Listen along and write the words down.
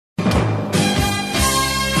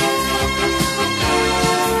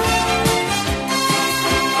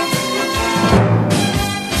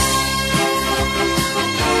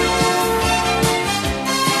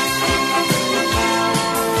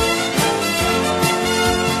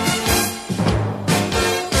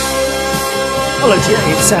Hello to you,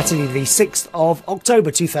 it's Saturday the 6th of October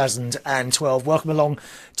 2012. Welcome along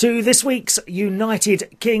to this week's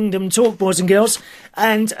United Kingdom Talk, boys and girls.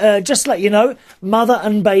 And just to let you know, mother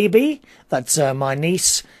and baby, that's my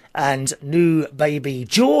niece and new baby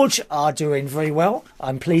George, are doing very well,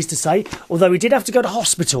 I'm pleased to say. Although he did have to go to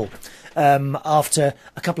hospital after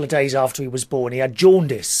a couple of days after he was born. He had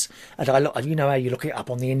jaundice. And you know how you look it up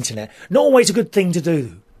on the internet. Not always a good thing to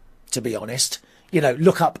do, to be honest. You know,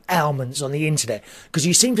 look up ailments on the internet, because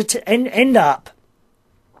you seem to end up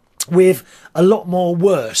with a lot more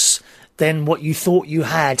worse than what you thought you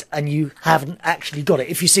had, and you haven't actually got it,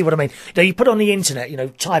 if you see what I mean. Now, you put on the internet, you know,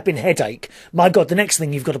 type in headache. My God, the next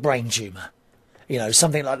thing you've got a brain tumour. You know,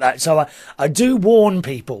 something like that. So I do warn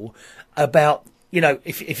people about, you know,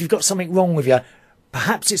 if you've got something wrong with you,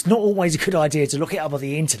 perhaps it's not always a good idea to look it up on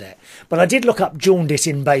the internet. But I did look up jaundice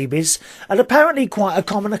in babies, and apparently quite a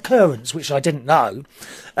common occurrence, which I didn't know.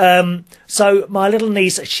 So my little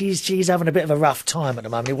niece, she's having a bit of a rough time at the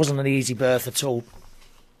moment. It wasn't an easy birth at all,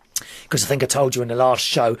 because I think I told you in the last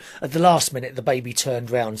show, at the last minute the baby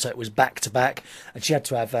turned round, so it was back to back, and she had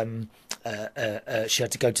to have she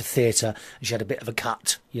had to go to theatre, and she had a bit of a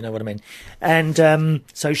cut, you know what I mean. And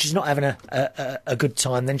so she's not having a good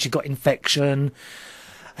time. Then she got infection,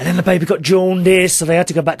 and then the baby got jaundice, so they had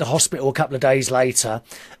to go back to hospital a couple of days later.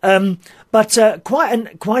 But quite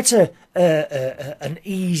an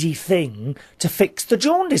easy thing to fix the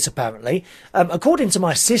jaundice, apparently. According to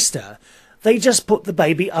my sister, they just put the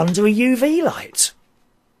baby under a UV light.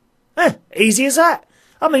 Easy as that.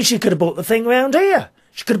 I mean, she could have bought the thing round here.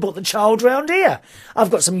 She could have brought the child round here.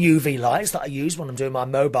 I've got some UV lights that I use when I'm doing my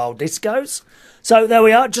mobile discos. So there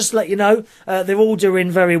we are, just to let you know. They're all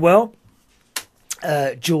doing very well.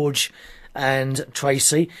 George and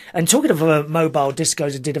Tracy. And talking of mobile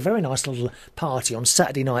discos, I did a very nice little party. On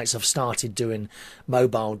Saturday nights, I've started doing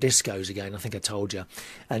mobile discos again. I think I told you.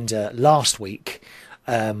 And last week,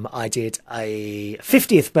 I did a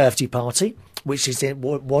 50th birthday party, which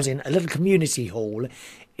was in a little community hall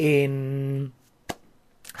in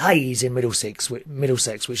Hayes in Middlesex,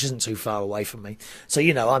 which isn't too far away from me. So,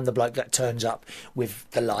 you know, I'm the bloke that turns up with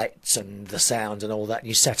the lights and the sound and all that. And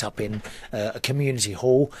you set up in a community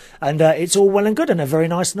hall, and it's all well and good. And a very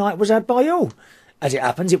nice night was had by all. As it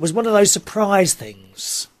happens, it was one of those surprise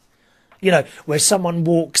things, you know, where someone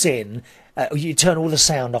walks in, you turn all the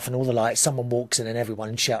sound off and all the lights, someone walks in and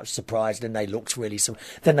everyone shouts surprised, and they look really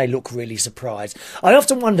surprised. I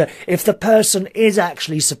often wonder if the person is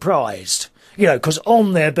actually surprised. You know, because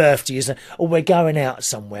on their birthday is, we're going out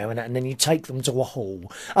somewhere, and then you take them to a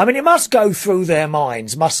hall. I mean, it must go through their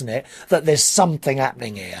minds, mustn't it, that there's something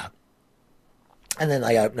happening here. And then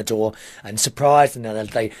they open the door and surprised, and then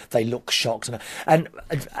they look shocked. And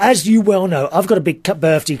as you well know, I've got a big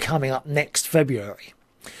birthday coming up next February.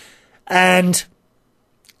 And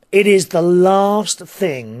it is the last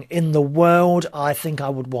thing in the world I think I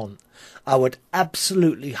would want. I would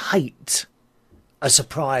absolutely hate a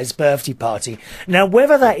surprise birthday party. Now,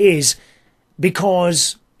 whether that is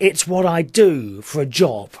because it's what I do for a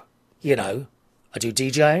job, you know, I do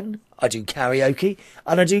DJing, I do karaoke,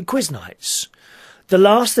 and I do quiz nights. The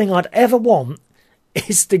last thing I'd ever want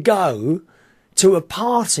is to go to a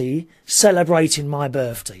party celebrating my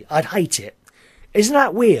birthday. I'd hate it. Isn't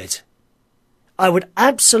that weird? I would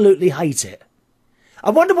absolutely hate it.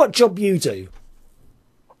 I wonder what job you do.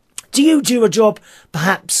 Do you do a job,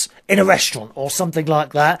 perhaps, in a restaurant or something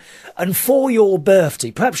like that, and for your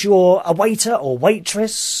birthday, perhaps you're a waiter or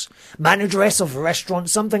waitress, manageress of a restaurant,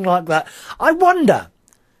 something like that. I wonder,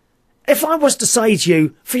 if I was to say to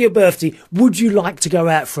you, for your birthday, would you like to go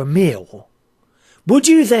out for a meal? Would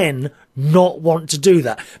you then not want to do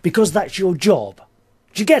that, because that's your job?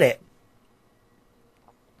 Do you get it?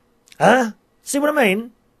 Huh? See what I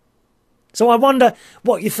mean? So I wonder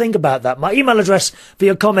what you think about that. My email address for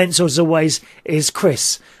your comments, as always, is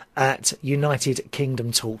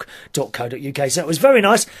chris@unitedkingdomtalk.co.uk. So it was very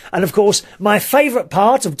nice. And, of course, my favourite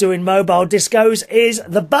part of doing mobile discos is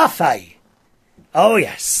the buffet. Oh,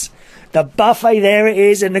 yes. The buffet, there it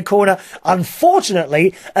is in the corner.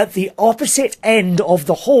 Unfortunately, at the opposite end of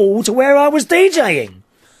the hall to where I was DJing.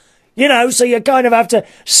 You know, so you kind of have to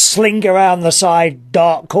slink around the side,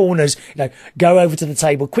 dark corners, you know, go over to the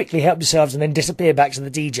table, quickly help yourselves, and then disappear back to the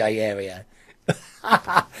DJ area.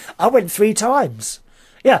 I went 3 times.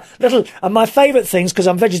 Yeah, and my favourite things, because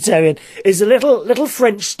I'm vegetarian, is the little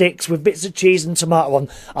French sticks with bits of cheese and tomato on.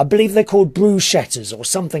 I believe they're called bruschettas or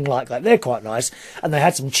something like that. They're quite nice. And they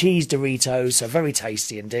had some cheese Doritos, so very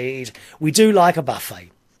tasty indeed. We do like a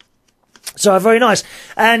buffet. So very nice.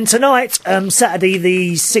 And tonight, Saturday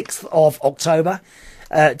the 6th of October,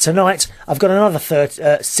 Tonight, I've got another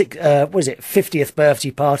 50th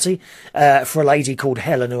birthday party for a lady called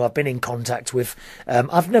Helen, who I've been in contact with.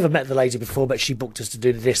 I've never met the lady before, but she booked us to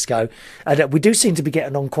do the disco. And we do seem to be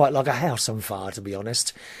getting on quite like a house on fire, to be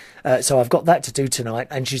honest. So I've got that to do tonight.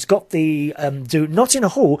 And she's got the, not in a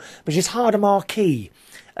hall, but she's hired a marquee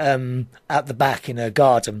at the back in her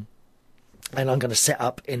garden. And I'm going to set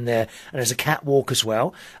up in there, and there's a catwalk as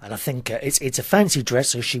well. And I think it's a fancy dress,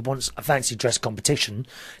 so she wants a fancy dress competition.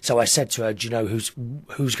 So I said to her, "Do you know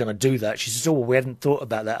who's going to do that?" She says, "Oh, we hadn't thought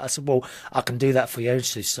about that." I said, "Well, I can do that for you,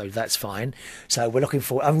 so that's fine." So we're looking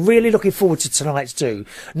forward. I'm really looking forward to tonight's do.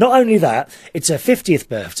 Not only that, it's her 50th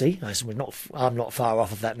birthday. I'm not far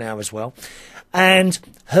off of that now as well. And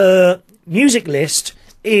her music list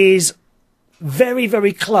is very,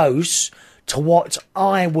 very close to what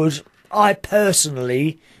I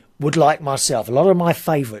personally would like myself. A lot of my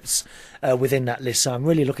favourites within that list, so I'm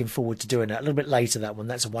really looking forward to doing that. A little bit later, that one.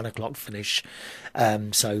 That's a 1 o'clock finish.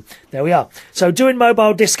 So there we are. So doing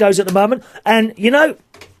mobile discos at the moment. And, you know,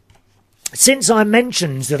 since I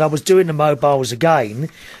mentioned that I was doing the mobiles again,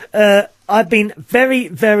 I've been very,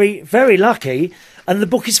 very, very lucky, and the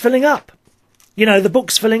book is filling up. You know, the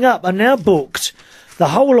book's filling up. I'm now booked the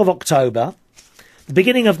whole of October, the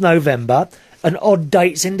beginning of November, and odd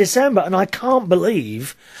dates in December, and I can't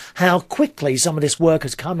believe how quickly some of this work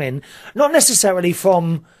has come in, not necessarily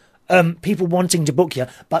from people wanting to book you,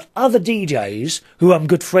 but other DJs who I'm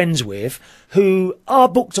good friends with, who are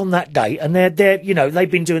booked on that date, and they're you know,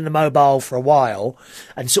 they've been doing the mobile for a while,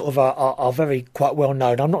 and sort of are very quite well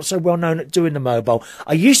known. I'm not so well known at doing the mobile.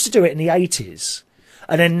 I used to do it in the 80s.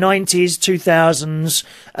 And then 90s, 2000s,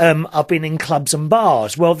 I've been in clubs and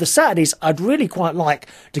bars. Well, the Saturdays, I'd really quite like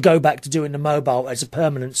to go back to doing the mobile as a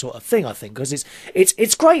permanent sort of thing, I think, because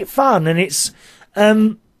it's great fun, and it's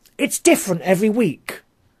different every week.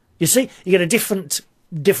 You see, you get a different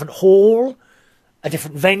hall, a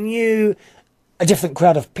different venue, a different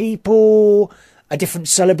crowd of people, a different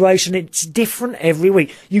celebration. It's different every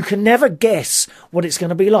week. You can never guess what it's going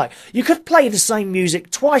to be like. You could play the same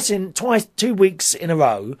music 2 weeks in a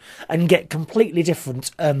row and get completely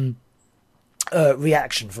different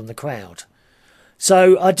reaction from the crowd.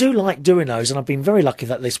 So I do like doing those, and I've been very lucky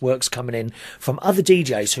that this work's coming in from other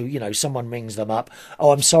DJs who, you know, someone rings them up.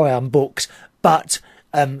 "Oh, I'm sorry, I'm booked, but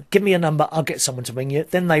give me a number, I'll get someone to ring you."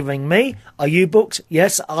 Then they ring me. "Are you booked?"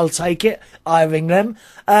 "Yes, I'll take it." I ring them,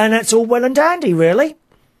 and that's all well and dandy, really.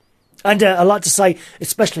 And I'd like to say,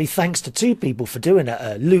 especially thanks to two people for doing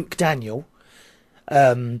it. Luke Daniel,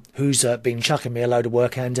 who's been chucking me a load of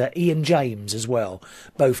work, and Ian James as well.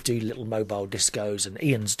 Both do little mobile discos, and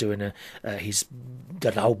Ian's doing he's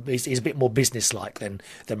a bit more business-like than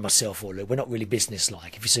myself or Luke. We're not really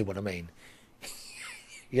business-like, if you see what I mean.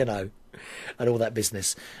 You know, and all that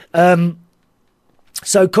business. So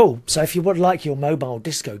cool. So if you would like your mobile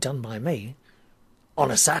disco done by me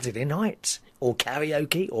on a Saturday night, or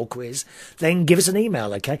karaoke, or quiz, then give us an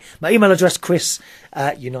email, okay? My email address,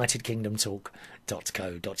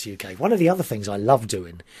 chris@unitedkingdomtalk.co.uk. One of the other things I love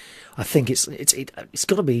doing, I think it's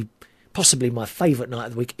got to be possibly my favourite night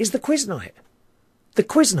of the week, is the quiz night. The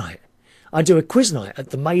quiz night. I do a quiz night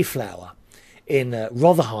at the Mayflower in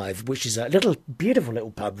Rotherhithe, which is a beautiful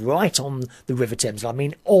little pub right on the River Thames. I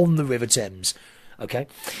mean, on the River Thames, okay?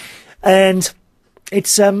 And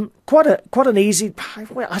it's quite an easy.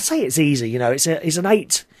 Well, I say it's easy, you know. It's an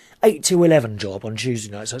 8 to 11 job on Tuesday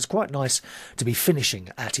night, so it's quite nice to be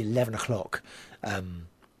finishing at 11 o'clock,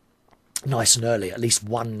 nice and early, at least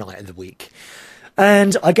one night of the week.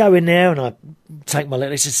 And I go in there and I take my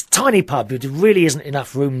little. It's a tiny pub. There really isn't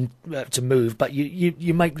enough room to move, but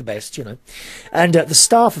you make the best, you know. And the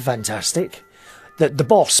staff are fantastic. The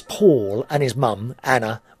boss, Paul, and his mum,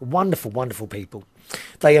 Anna, wonderful, wonderful people.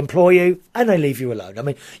 They employ you and they leave you alone. I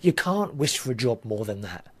mean, you can't wish for a job more than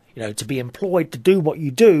that. You know, to be employed to do what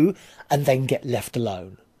you do and then get left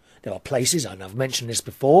alone. There are places, and I've mentioned this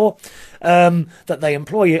before, that they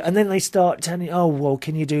employ you, and then they start telling you, "Oh, well,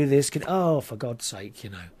 can you do this? Oh, for God's sake,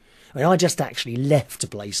 you know." I mean, I just actually left a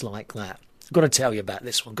place like that. I've got to tell you about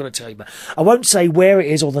this one. I won't say where it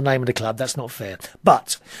is or the name of the club. That's not fair.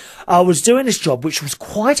 But I was doing this job, which was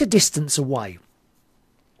quite a distance away.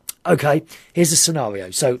 Okay, here's the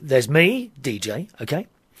scenario. So there's me, DJ, okay?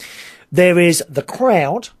 There is the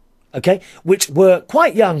crowd, okay, which were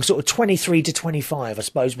quite young, sort of 23 to 25, I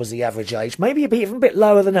suppose, was the average age. Maybe even a bit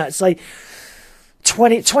lower than that, say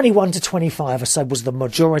 21 to 25, I say, was the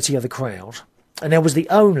majority of the crowd. And there was the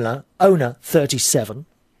owner, 37,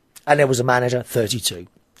 and there was a manager, 32.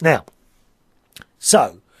 Now,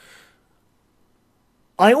 so,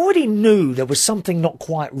 I already knew there was something not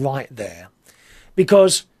quite right there,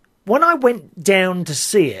 because when I went down to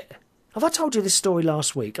see it, have I told you this story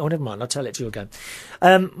last week? Oh, never mind, I'll tell it to you again.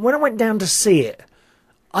 When I went down to see it,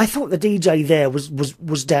 I thought the DJ there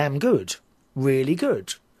was damn good, really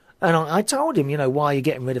good. And I told him, why are you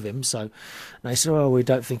getting rid of him? So they said, oh, we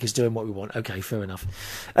don't think he's doing what we want. Okay, fair enough.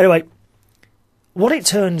 Anyway, what it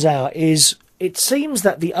turns out is it seems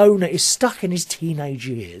that the owner is stuck in his teenage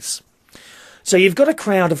years. So you've got a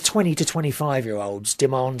crowd of 20 to 25-year-olds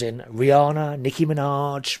demanding Rihanna, Nicki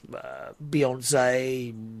Minaj,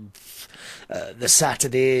 Beyonce, the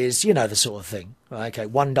Saturdays, the sort of thing. Okay,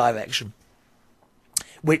 One Direction,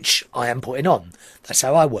 which I am putting on. That's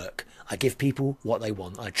how I work. I give people what they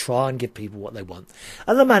want. I try and give people what they want.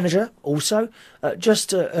 And the manager, also,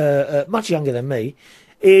 just much younger than me,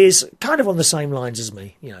 is kind of on the same lines as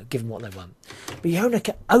me, give them what they want. But the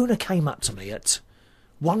owner came up to me at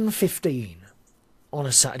 1:15 on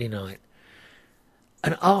a Saturday night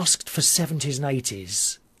and asked for 70s and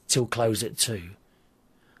 80s till close at 2.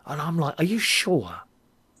 And I'm like, are you sure?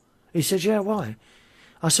 He said, yeah, why?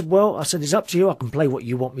 I said, it's up to you. I can play what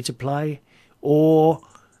you want me to play, or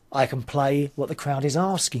I can play what the crowd is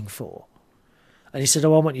asking for. And he said, I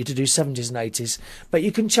want you to do 70s and 80s, but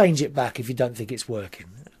you can change it back if you don't think it's working.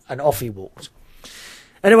 And off he walked.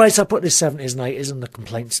 Anyway, so I put this 70s and 80s and the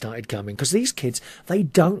complaints started coming, because these kids, they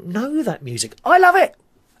don't know that music. I love it.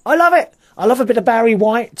 I love it. I love a bit of Barry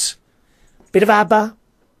White, bit of ABBA,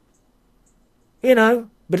 bit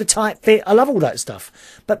of Tight Fit. I love all that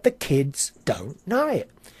stuff. But the kids don't know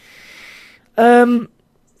it.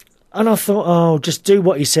 And I thought, oh, just do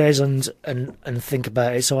what he says and think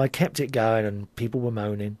about it. So I kept it going and people were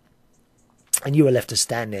moaning. And you were left to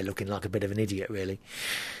stand there looking like a bit of an idiot, really.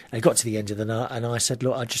 And it got to the end of the night and I said,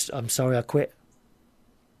 look, I'm sorry, I quit.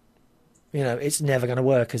 It's never going to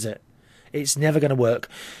work, is it? It's never going to work.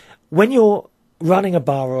 When you're running a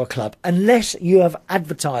bar or a club, unless you have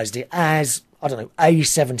advertised it as, I don't know, a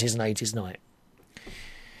 70s and 80s night,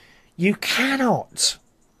 you cannot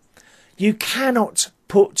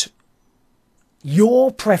put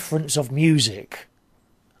your preference of music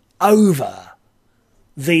over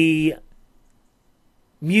the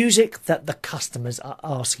music that the customers are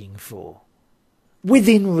asking for,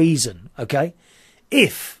 within reason, okay?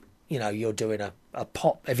 If, you're doing a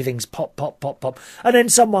pop, everything's pop, pop, pop, pop, and then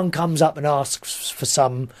someone comes up and asks for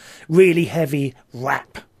some really heavy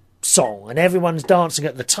rap song and everyone's dancing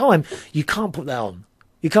at the time, you can't put that on.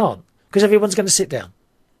 You can't, because everyone's going to sit down.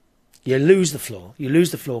 You lose the floor. You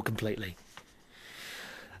lose the floor completely.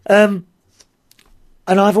 And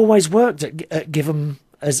I've always worked at give them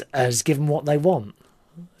give them what they want.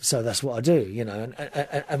 So that's what I do,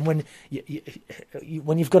 And when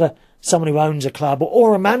when you've got someone who owns a club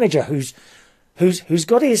or a manager who's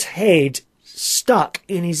got his head stuck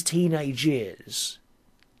in his teenage years,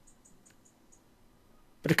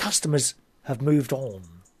 but the customers have moved on,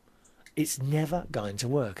 it's never going to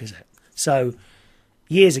work, is it? So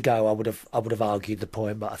years ago, I would have argued the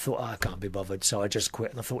point, but I thought, I can't be bothered, so I just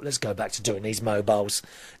quit. And I thought, let's go back to doing these mobiles.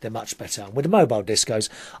 They're much better. With the mobile discos,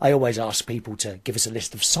 I always ask people to give us a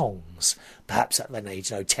list of songs. Perhaps that they need,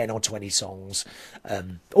 10 or 20 songs,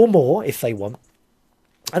 or more if they want.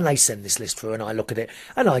 And they send this list through and I look at it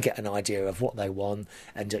and I get an idea of what they want.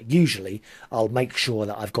 And usually I'll make sure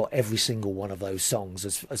that I've got every single one of those songs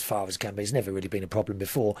as far as can be. It's never really been a problem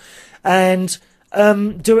before. And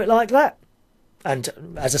do it like that. And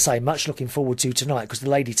as I say, much looking forward to tonight, because the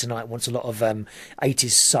lady tonight wants a lot of 80s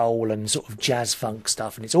soul and sort of jazz funk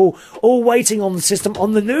stuff, and it's all waiting on the system,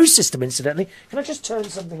 on the new system, incidentally. Can I just turn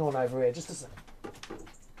something on over here, just a second,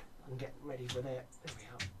 and get ready with it? There we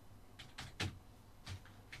are.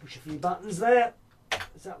 Push a few buttons there.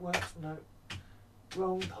 Does that work? No.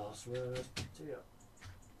 Wrong password.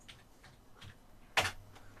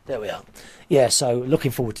 There we are. Yeah, so looking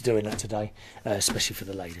forward to doing that today, especially for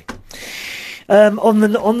the lady. On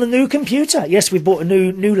the new computer, yes, we've bought a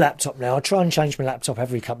new laptop now. I try and change my laptop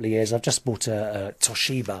every couple of years. I've just bought a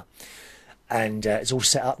Toshiba, and it's all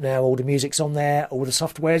set up now. All the music's on there, all the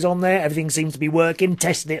software's on there. Everything seems to be working.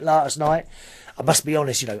 Tested it last night. I must be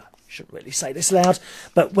honest, I shouldn't really say this loud,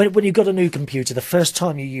 but when you've got a new computer, the first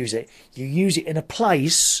time you use it in a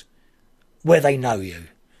place where they know you.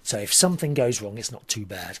 So if something goes wrong, it's not too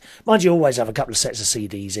bad. Mind you, always have a couple of sets of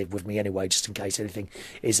CDs with me anyway, just in case anything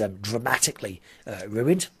is dramatically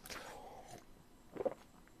ruined.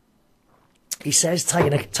 He says,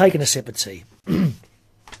 taking a sip of tea.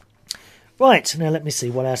 Right, now let me see,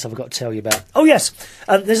 what else have I got to tell you about? Oh yes,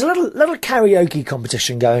 there's a little karaoke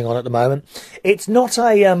competition going on at the moment. It's not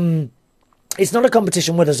a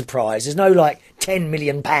competition with a prize. There's no like £10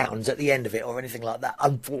 million at the end of it or anything like that,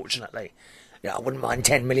 unfortunately. Yeah, I wouldn't mind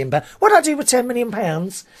 £10 million. What would I do with £10 million?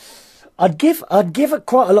 I'd give it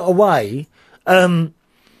quite a lot away to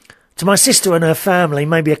my sister and her family,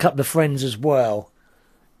 maybe a couple of friends as well.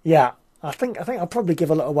 Yeah, I think I'd probably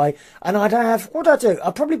give a lot away. And I'd have, what would I do?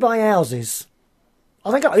 I'd probably buy houses.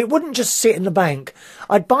 I think it wouldn't just sit in the bank.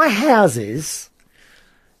 I'd buy houses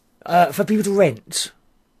for people to rent.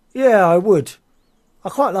 Yeah, I would. I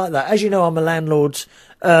quite like that. As you know, I'm a landlord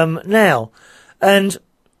now. And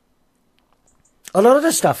a lot of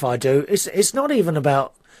the stuff I do, it's not even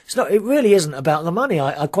about... It really isn't about the money.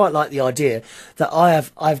 I quite like the idea that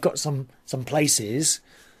I've got some places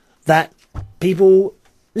that people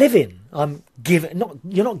live in.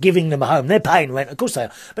 You're not giving them a home. They're paying rent, of course they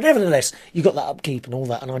are. But nevertheless, you've got that upkeep and all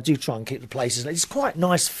that, and I do try and keep the places. It's quite a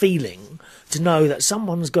nice feeling to know that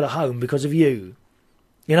someone's got a home because of you.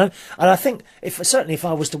 You know? And I think certainly if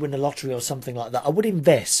I was to win the lottery or something like that, I would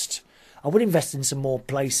invest. I would invest in some more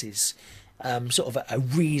places, sort of a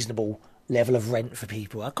reasonable level of rent for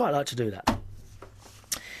people. I quite like to do that.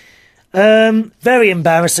 Very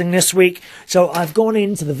embarrassing this week. So I've gone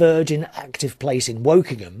into the Virgin Active place in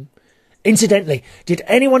Wokingham. Incidentally, did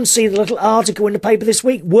anyone see the little article in the paper this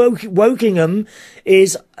week? Wokingham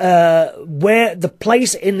is where the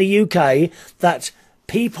place in the UK that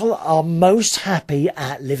people are most happy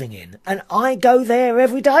at living in. And I go there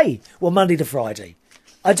every day. Well, Monday to Friday.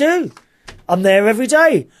 I do. I'm there every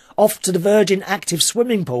day. Off to the Virgin Active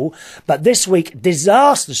swimming pool. But this week,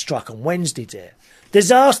 disaster struck on Wednesday, dear.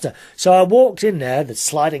 Disaster. So I walked in there, the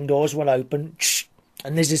sliding doors were open,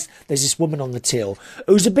 and there's this woman on the till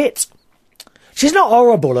who's a bit... She's not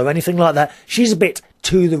horrible or anything like that. She's a bit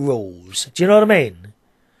to the rules. Do you know what I mean?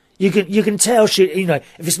 You can tell she, if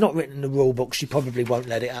it's not written in the rule book, she probably won't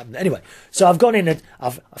let it happen. Anyway, so I've gone in and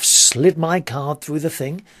I've slid my card through the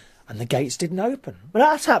thing, and the gates didn't open. Well,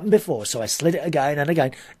 that's happened before, so I slid it again and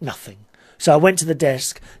again. Nothing. So I went to the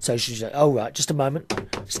desk. So she said, "Oh right, just a moment."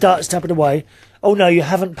 Starts tapping away. "Oh no, you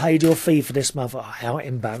haven't paid your fee for this month." Oh, how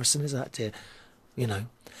embarrassing is that, dear?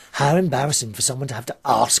 How embarrassing for someone to have to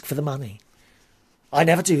ask for the money. I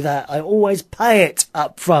never do that. I always pay it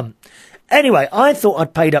up front. Anyway, I thought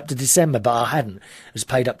I'd paid up to December, but I hadn't. It was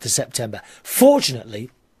paid up to September. Fortunately,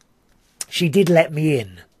 she did let me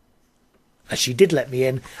in. As she did let me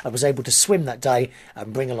in, I was able to swim that day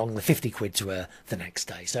and bring along the 50 quid to her the next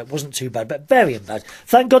day. So it wasn't too bad, but very embarrassing.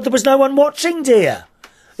 Thank God there was no one watching, dear.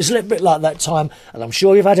 It's a little bit like that time, and I'm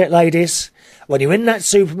sure you've had it, ladies, when you're in that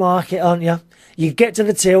supermarket, aren't you? You get to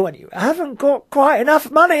the till and you haven't got quite enough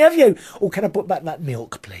money, have you? "Oh, can I put back that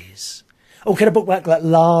milk, please? Oh, can I put back that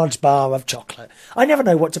large bar of chocolate?" I never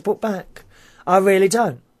know what to put back. I really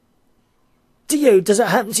don't. Do you? Does it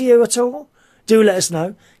happen to you at all? Do let us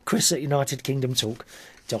know. Chris at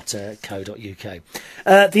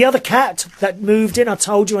UnitedKingdomTalk.co.uk. The other cat that moved in, I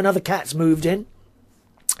told you another cat's moved in.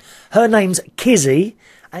 Her name's Kizzy.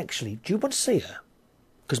 Actually, do you want to see her?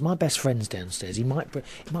 Because my best friend's downstairs. He might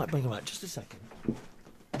bring her out. Just a second.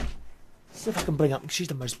 See if I can bring up... She's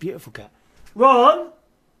the most beautiful cat. Ron?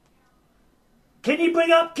 Can you bring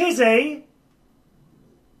up Kizzy?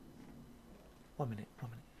 One minute.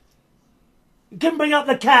 You can bring up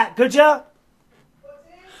the cat, could you?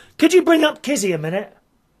 Could you bring up Kizzy a minute?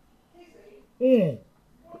 Kizzy? Mm.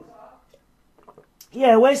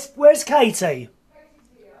 Yeah, where's Katie?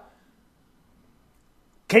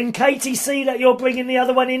 Can Katie see that you're bringing the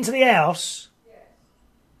other one into the house?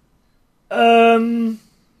 Yes.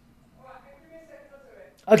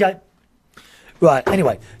 Okay. Right,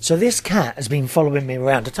 anyway, so this cat has been following me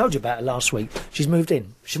around. I told you about her last week. She's moved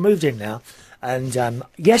in. She moved in now. And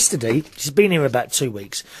yesterday, she's been here about 2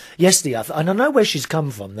 weeks. Yesterday, and I know where she's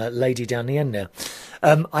come from, that lady down the end there.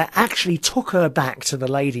 I actually took her back to the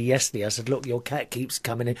lady yesterday. I said, "Look, your cat keeps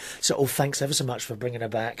coming in. So, thanks ever so much for bringing her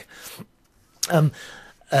back." And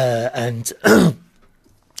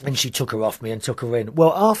she took her off me and took her in.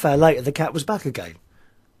 Well, half hour later, the cat was back again.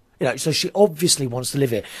 So she obviously wants to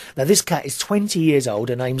live here. Now, this cat is 20 years old.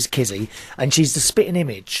 Her name's Kizzy, and she's the spitting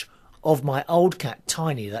image of my old cat,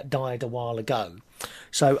 Tiny, that died a while ago.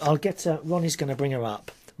 So I'll get Ronnie's going to bring her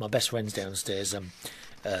up. My best friend's downstairs,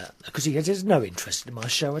 because he has no interest in my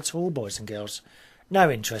show at all, boys and girls. No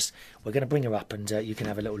interest. We're going to bring her up, and you can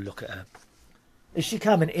have a little look at her. Is she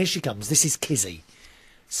coming? Here she comes. This is Kizzy.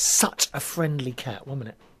 Such a friendly cat. 1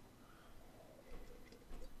 minute.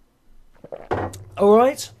 All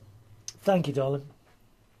right. Thank you, darling.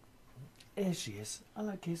 Here she is.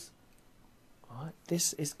 Hello, Kiz. All right.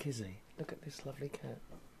 This is Kizzy. Look at this lovely cat.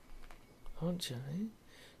 Aren't you? Eh?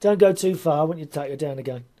 Don't go too far. I want you to take her down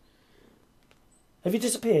again. Have you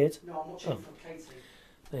disappeared? No, I'm watching from Katie.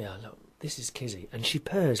 There you are. Look. This is Kizzy. And she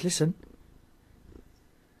purrs. Listen.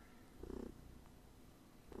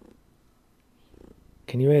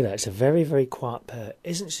 Can you hear that? It's a very, very quiet purr.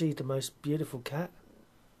 Isn't she the most beautiful cat?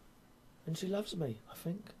 And she loves me, I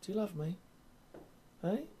think. Do you love me?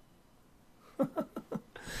 Eh?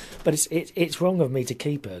 But it's wrong of me to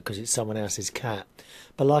keep her because it's someone else's cat.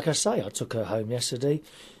 But like I say, I took her home yesterday.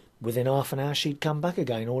 Within half an hour, she'd come back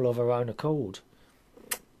again, all of her own accord.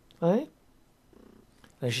 Eh?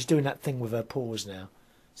 And she's doing that thing with her paws now.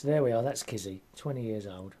 So there we are. That's Kizzy, 20 years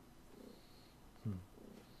old.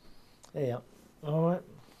 There you are. All right.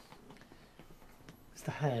 It's the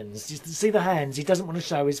hands. Just see the hands. He doesn't want to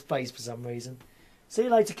show his face for some reason. See you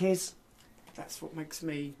later, Kiz. That's what makes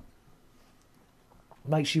me...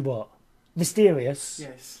 Makes you what? Mysterious?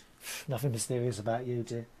 Yes. Nothing mysterious about you,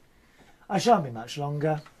 dear. I shan't be much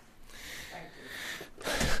longer.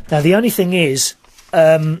 Now, the only thing is,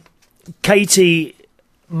 Katie,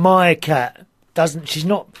 my cat, she's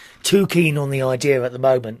not too keen on the idea at the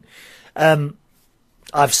moment.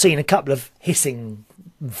 I've seen a couple of hissing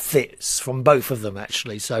fits from both of them,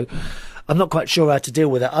 actually, so I'm not quite sure how to deal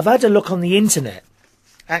with it. I've had a look on the internet,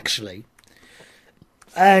 actually,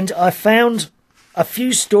 and I found a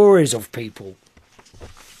few stories of people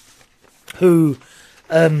who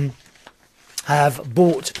have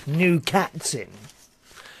bought new cats in.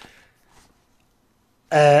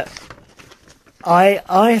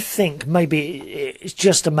 I think maybe it's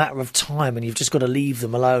just a matter of time and you've just got to leave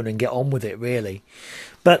them alone and get on with it, really.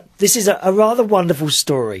 But this is a rather wonderful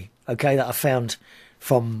story, okay, that I found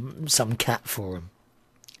from some cat forum.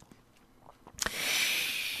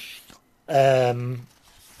 And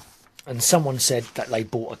someone said that they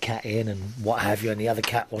bought a cat in and what have you, and the other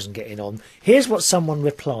cat wasn't getting on. Here's what someone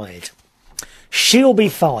replied. She'll be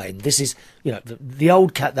fine. This is, the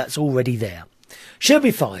old cat that's already there. She'll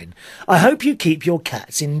be fine. I hope you keep your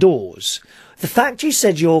cats indoors. The fact you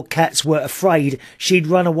said your cats were afraid she'd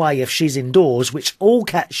run away if she's indoors, which all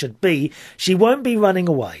cats should be, she won't be running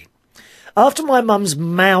away. After my mum's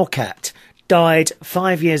male cat died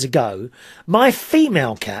 5 years ago, my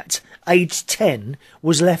female cat, aged 10,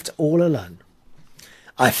 was left all alone.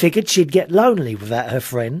 I figured she'd get lonely without her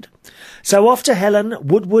friend. So off to Helen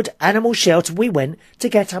Woodward Animal Shelter we went to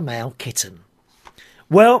get a male kitten.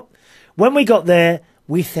 Well, when we got there,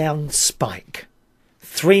 we found Spike,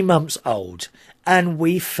 3 months old, and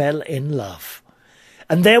we fell in love.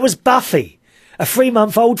 And there was Buffy, a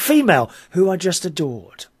 3-month-old female who I just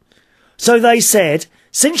adored. So they said,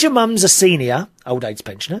 since your mum's a senior, old age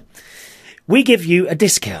pensioner, we give you a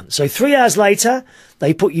discount. So 3 hours later,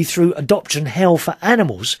 they put you through adoption hell for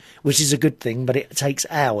animals, which is a good thing, but it takes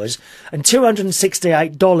hours. And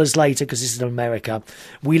 $268 later, because this is in America,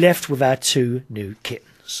 we left with our 2 new kittens.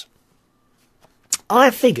 I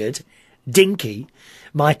figured Dinky,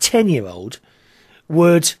 my 10-year-old,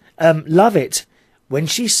 would love it when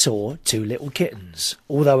she saw 2 little kittens,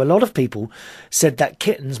 although a lot of people said that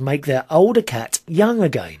kittens make their older cat young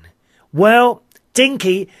again. Well,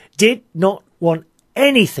 Dinky did not want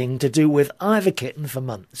anything to do with either kitten for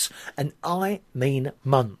months, and I mean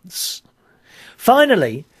months.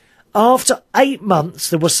 Finally, after 8 months,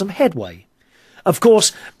 there was some headway. Of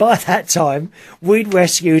course, by that time, we'd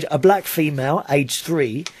rescued a black female, aged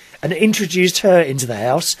 3, and introduced her into the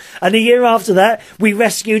house. And a year after that, we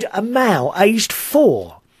rescued a male, aged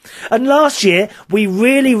 4. And last year, we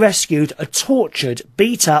really rescued a tortured,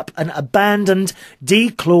 beat up and abandoned,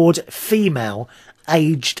 declawed female,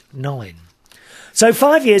 aged 9. So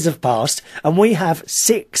 5 years have passed, and we have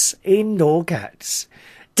 6 indoor cats.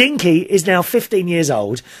 Dinky is now 15 years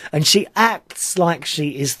old, and she acts like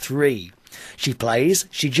she is 3. She plays,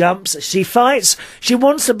 she jumps, she fights, she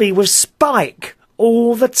wants to be with Spike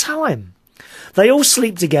all the time. They all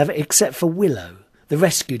sleep together except for Willow, the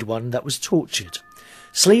rescued one that was tortured.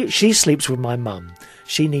 She sleeps with my mum.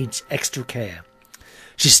 She needs extra care.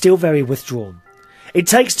 She's still very withdrawn. It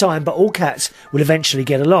takes time, but all cats will eventually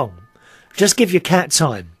get along. Just give your cat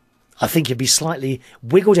time. I think you'd be slightly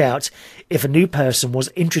wiggled out if a new person was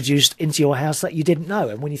introduced into your house that you didn't know.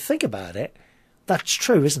 And when you think about it, that's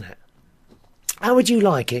true, isn't it? How would you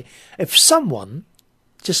like it if someone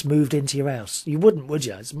just moved into your house? You wouldn't, would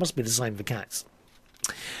you? It must be the same for cats.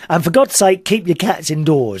 And for God's sake, keep your cats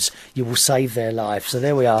indoors. You will save their life. So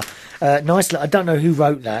there we are. Nice. I don't know who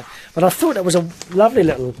wrote that, but I thought that was a lovely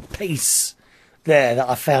little piece there that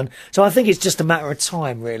I found. So I think it's just a matter of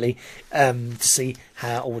time, really, to see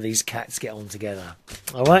how all these cats get on together.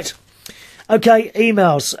 All right. Okay,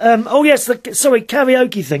 emails. Oh, yes,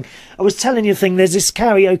 karaoke thing. I was telling you there's this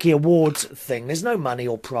karaoke awards thing. There's no money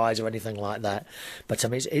or prize or anything like that. But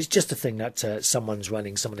it's just a thing that someone's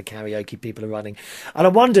running, some of the karaoke people are running. And I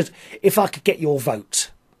wondered if I could get your vote.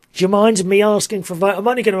 Do you mind me asking for a vote? I'm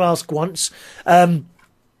only going to ask once.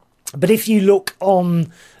 But if you look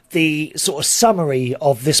on the sort of summary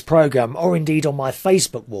of this programme, or indeed on my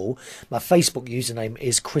Facebook wall, my Facebook username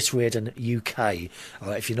is Chris Reardon UK.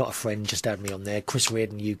 If you're not a friend, just add me on there. Chris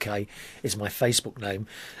Reardon UK is my Facebook name.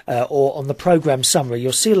 Or on the programme summary,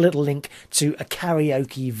 you'll see a little link to a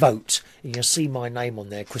karaoke vote. And you'll see my name on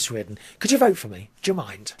there, Chris Reardon. Could you vote for me? Do you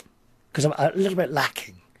mind? Because I'm a little bit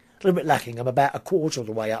lacking. I'm about a quarter of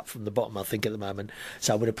the way up from the bottom, I think, at the moment.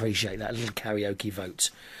 So I would appreciate that, a little karaoke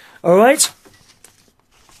vote. All right?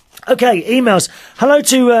 Okay, emails. Hello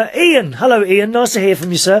to Ian. Hello, Ian. Nice to hear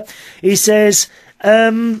from you, sir. He says,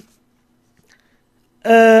 where's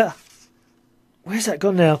that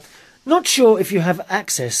gone now? Not sure if you have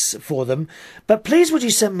access for them, but please would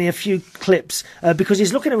you send me a few clips, because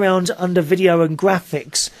he's looking around under video and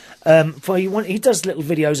graphics. He does little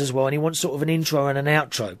videos as well, and he wants sort of an intro and an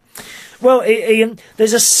outro. Well, Ian,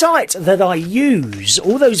 there's a site that I use.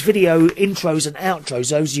 All those video intros and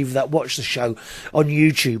outros, those of you that watch the show on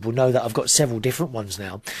YouTube will know that I've got several different ones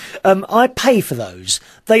now. I pay for those.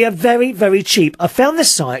 They are very, very cheap. I found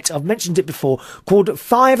this site, I've mentioned it before, called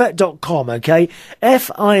Fiverr.com, okay?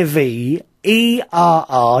 Fiverr.com.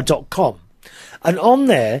 And on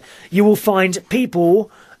there, you will find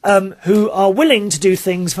people who are willing to do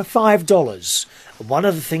things for $5. One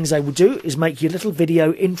of the things they will do is make you little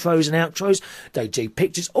video intros and outros. They do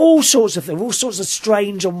pictures, all sorts of things, all sorts of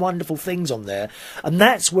strange and wonderful things on there. And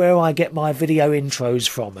that's where I get my video intros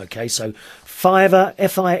from, okay? So Fiverr,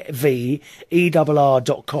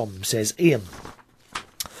 Fiverr.com, says Ian.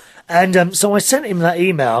 And so I sent him that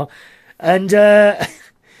email, and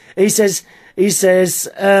he says,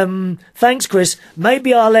 thanks, Chris.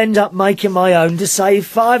 Maybe I'll end up making my own to save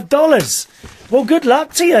 $5. Well, good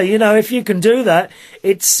luck to you. You know, if you can do that,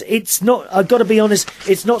 it's not, I've got to be honest,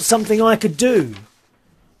 it's not something I could do.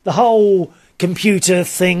 The whole computer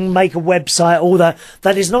thing, make a website, all that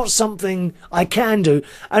is not something I can do.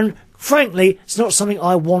 And frankly, it's not something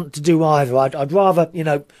I want to do either. I'd rather, you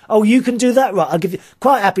know, oh, you can do that? Right, I'll give you,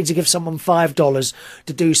 quite happy to give someone $5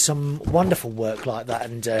 to do some wonderful work like that.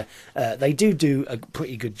 And they do a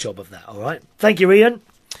pretty good job of that, all right? Thank you, Ian.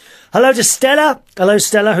 Hello to Stella. Hello,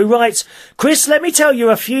 Stella, who writes, Chris, let me tell you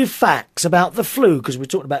a few facts about the flu, because we're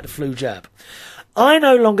talking about the flu jab. I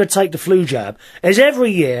no longer take the flu jab, as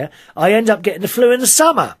every year I end up getting the flu in the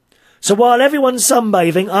summer. So while everyone's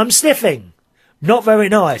sunbathing, I'm sniffing. Not very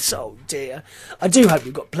nice. Oh, dear. I do hope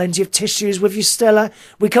you've got plenty of tissues with you, Stella.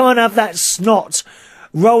 We can't have that snot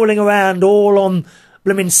rolling around all on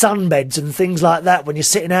blooming sunbeds and things like that when you're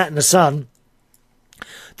sitting out in the sun.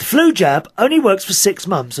 The flu jab only works for 6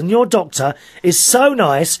 months, and your doctor is so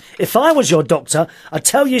nice. If I was your doctor, I'd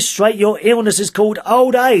tell you straight your illness is called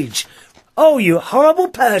old age. Oh, you horrible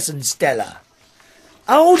person, Stella.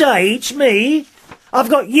 Old age, me? I've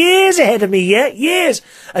got years ahead of me yet, years.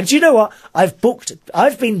 And do you know what?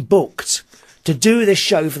 I've been booked to do this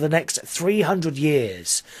show for the next 300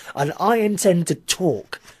 years. And I intend to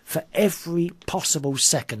talk for every possible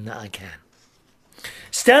second that I can.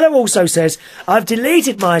 Stella also says, I've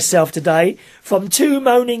deleted myself today from 2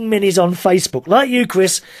 moaning minis on Facebook. Like you,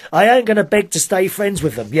 Chris, I ain't going to beg to stay friends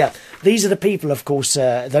with them. Yeah, these are the people, of course,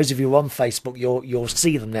 those of you on Facebook, you'll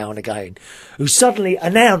see them now and again, who suddenly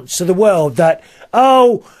announce to the world that,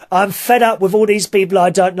 oh, I'm fed up with all these people I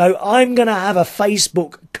don't know. I'm going to have a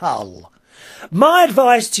Facebook cull. My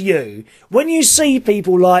advice to you, when you see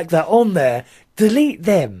people like that on there, delete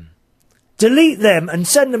them. Delete them and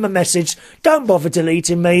send them a message. Don't bother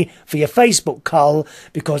deleting me for your Facebook cull,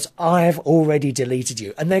 because I've already deleted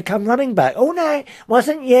you. And they come running back. Oh, no,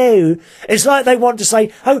 wasn't you? It's like they want to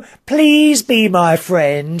say, oh, please be my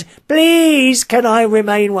friend. Please, can I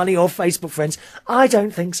remain one of your Facebook friends? I don't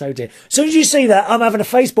think so, dear. As soon as you see that, I'm having a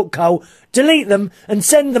Facebook cull, delete them and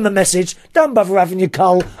send them a message. Don't bother having your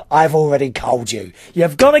cull. I've already culled you.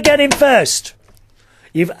 You've got to get in first.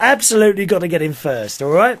 You've absolutely got to get in first, all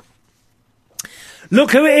right?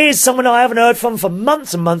 Look who it is, someone I haven't heard from for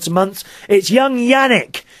months and months and months. It's young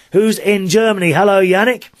Yannick, who's in Germany. Hello,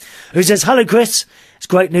 Yannick, who says, hello, Chris. It's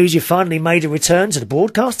great news you finally made a return to the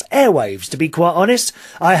broadcast airwaves. To be quite honest,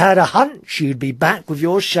 I had a hunch you'd be back with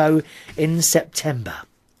your show in September.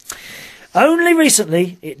 Only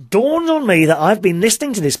recently, it dawned on me that I've been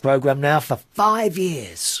listening to this programme now for 5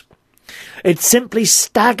 years. It simply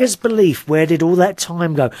staggers belief. Where did all that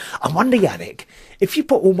time go? I wonder, Yannick, if you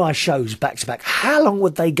put all my shows back to back, how long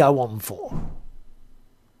would they go on for?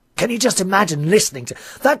 Can you just imagine listening to...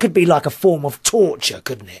 That could be like a form of torture,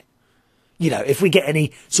 couldn't it? You know, if we get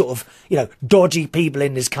any sort of, you know, dodgy people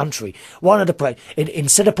in this country,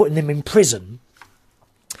 instead of putting them in prison,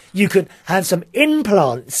 you could have some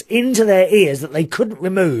implants into their ears that they couldn't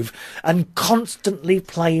remove and constantly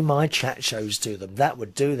play my chat shows to them. That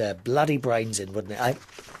would do their bloody brains in, wouldn't it?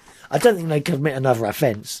 I don't think they'd commit another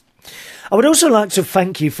offence. I would also like to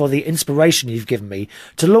thank you for the inspiration you've given me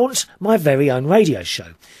to launch my very own radio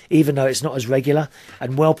show, even though it's not as regular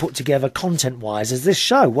and well put together content-wise as this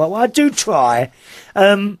show. Well, I do try.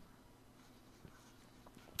 You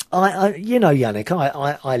know, Yannick,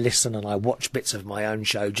 I listen and I watch bits of my own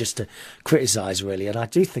show just to criticise, really, and I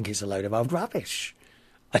do think it's a load of old rubbish.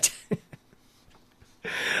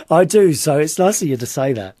 I do, so it's nice of you to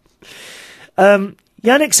say that.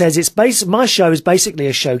 Yannick says my show is basically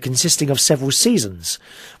a show consisting of several seasons,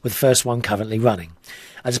 with the first one currently running.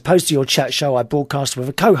 As opposed to your chat show, I broadcast with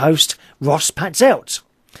a co-host, Ross Patzelt.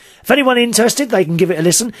 If anyone interested, they can give it a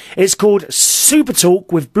listen. It's called Super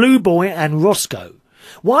Talk with Blue Boy and Roscoe.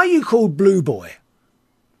 Why are you called Blue Boy?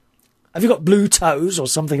 Have you got blue toes or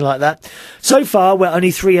something like that? So far, we're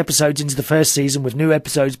only 3 episodes into the first season, with new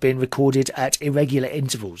episodes being recorded at irregular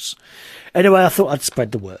intervals. Anyway, I thought I'd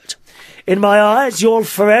spread the word. In my eyes, you'll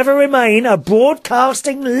forever remain a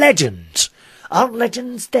broadcasting legend. Aren't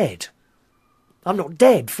legends dead? I'm not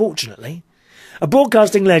dead, fortunately. A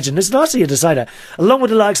broadcasting legend. It's nice of you to say that. Along with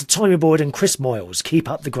the likes of Tommy Boyd and Chris Moyles. Keep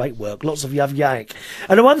up the great work. Lots of love, Yannick.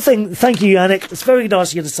 And the one thing, thank you, Yannick. It's very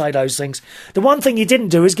nice of you to say those things. The one thing you didn't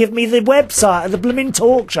do is give me the website of the blooming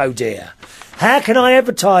talk show, dear. How can I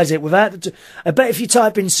advertise it without... I bet if you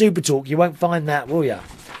type in Super Talk, you won't find that, will you?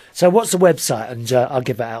 So what's the website? And I'll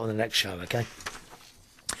give that out on the next show, okay?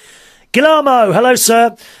 Guillermo, hello,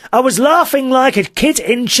 sir. I was laughing like a kid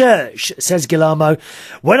in church, says Guillermo,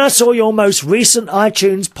 when I saw your most recent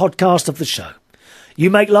iTunes podcast of the show. You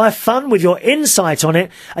make life fun with your insight on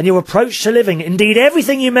it and your approach to living. Indeed,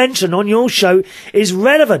 everything you mention on your show is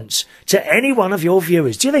relevant to any one of your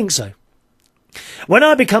viewers. Do you think so? When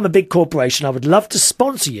I become a big corporation, I would love to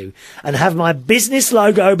sponsor you and have my business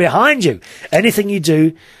logo behind you. Anything you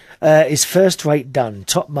do is first rate done.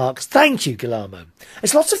 Top marks. Thank you, Guillermo.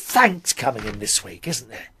 There's lots of thanks coming in this week, isn't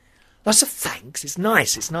there? Lots of thanks. It's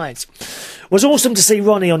nice. It's nice. It was awesome to see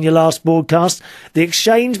Ronnie on your last broadcast. The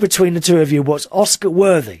exchange between the two of you was Oscar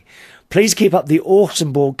worthy. Please keep up the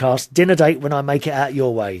awesome broadcast. Dinner date when I make it out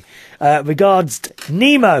your way. Regards,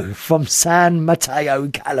 Nemo from San Mateo,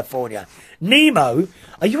 California. Nemo,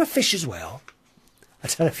 are you a fish as well? I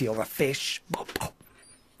don't know if you're a fish. I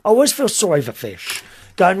always feel sorry for fish.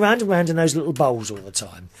 Going round and round in those little bowls all the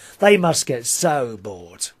time. They must get so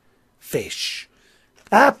bored. Fish.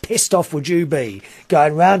 How pissed off would you be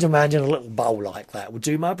going round and round in a little bowl like that? Would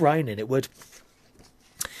do my brain in, it would.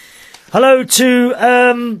 Hello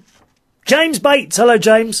to James Bates. Hello,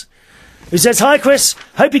 James. Who says, hi, Chris.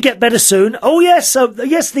 Hope you get better soon. Oh, yes.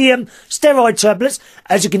 Yes, the steroid tablets.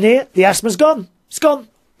 As you can hear, the asthma's gone. It's gone.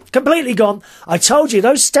 Completely gone. I told you,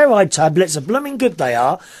 those steroid tablets are blooming good they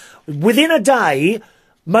are. Within a day,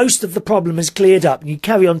 most of the problem is cleared up. And you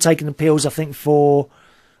carry on taking the pills, I think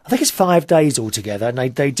it's 5 days altogether. And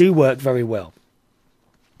they do work very well.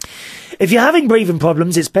 If you're having breathing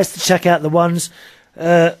problems, it's best to check out the ones...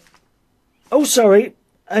 oh, sorry.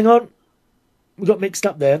 Hang on. We got mixed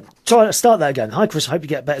up there. Start that again. Hi, Chris. Hope you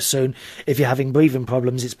get better soon. If you're having breathing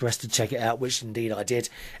problems, it's best to check it out, which indeed I did.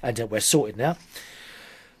 And we're sorted now.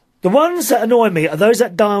 The ones that annoy me are those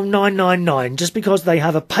that dial 999 just because they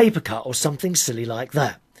have a paper cut or something silly like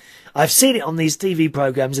that. I've seen it on these TV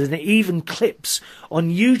programmes and even clips on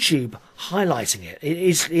YouTube highlighting it.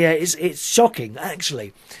 It's shocking,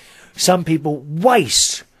 actually. Some people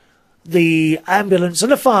waste the ambulance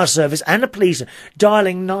and the fire service and the police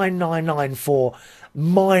dialing 999 for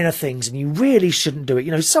minor things, and you really shouldn't do it.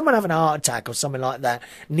 You know, someone having a heart attack or something like that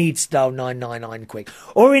needs to dial 999 quick.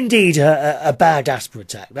 Or indeed a bad asthma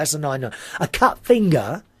attack. That's a 999. A cut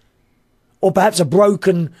finger or perhaps a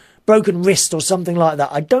broken wrist or something like that,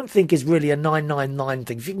 I don't think is really a 999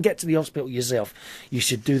 thing. If you can get to the hospital yourself, you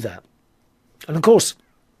should do that. And of course,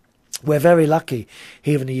 we're very lucky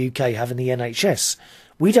here in the UK having the NHS.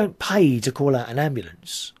 We don't pay to call out an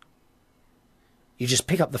ambulance. You just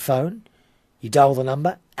pick up the phone, you dial the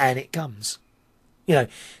number, and it comes. You know,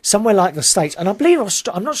 somewhere like the States, and I believe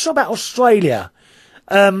I'm not sure about Australia.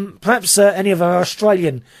 Perhaps any of our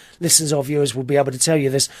Australian listeners or viewers will be able to tell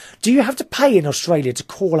you this. Do you have to pay in Australia to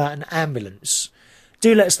call out an ambulance?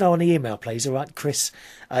 Do let us know on the email, please. All right, Chris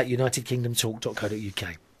at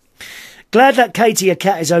unitedkingdomtalk.co.uk. Glad that Katie, a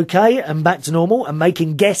cat, is okay and back to normal and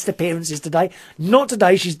making guest appearances today. Not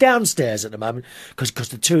today. She's downstairs at the moment because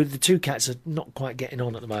the two cats are not quite getting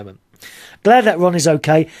on at the moment. Glad that Ron is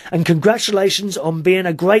okay, and congratulations on being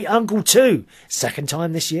a great uncle too. 2nd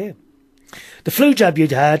time this year. The flu jab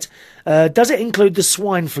you'd had, does it include the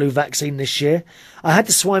swine flu vaccine this year? I had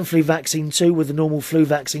the swine flu vaccine too, with the normal flu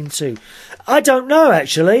vaccine too. I don't know,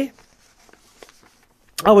 actually.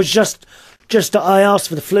 I was just I asked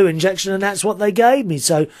for the flu injection and that's what they gave me.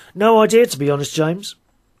 So, no idea, to be honest, James.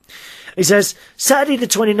 He says, Saturday the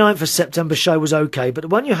 29th of September show was okay, but the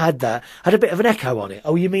one you had had a bit of an echo on it.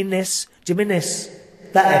 Oh, you mean this? Do you mean this?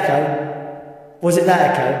 That echo? Was it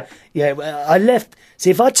that echo? Yeah, I left. See,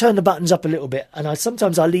 if I turn the buttons up a little bit, and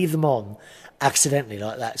sometimes I leave them on accidentally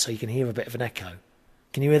like that, so you can hear a bit of an echo.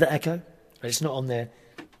 Can you hear that echo? It's not on there.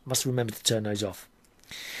 Must remember to turn those off.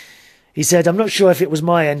 He said, I'm not sure if it was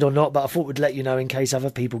my end or not, but I thought we'd let you know in case other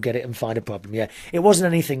people get it and find a problem. Yeah, it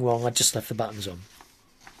wasn't anything wrong. I just left the buttons on.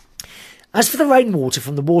 As for the rainwater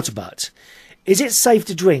from the water butt, is it safe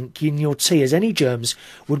to drink in your tea, as any germs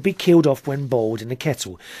would be killed off when boiled in the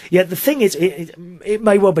kettle? Yeah, the thing is, it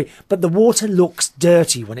may well be, but the water looks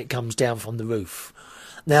dirty when it comes down from the roof.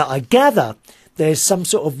 Now, I gather there's some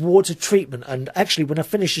sort of water treatment, and actually, when I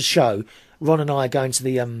finish the show, Ron and I are going to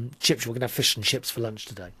the chips. We're going to have fish and chips for lunch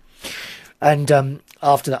today. And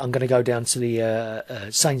after that, I'm going to go down to the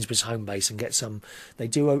Sainsbury's home base and get some. They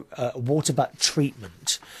do a water butt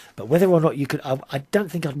treatment, but whether or not you could, I don't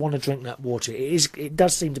think I'd want to drink that water. It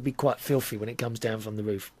does seem to be quite filthy when it comes down from the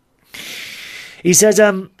roof. He says,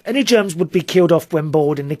 any germs would be killed off when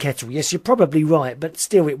boiled in the kettle. Yes, you're probably right, but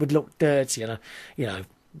still it would look dirty, and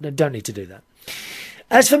don't need to do that.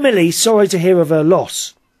 As for Millie, sorry to hear of her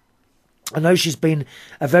loss. I know she's been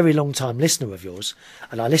a very long time listener of yours,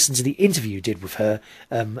 and I listened to the interview you did with her,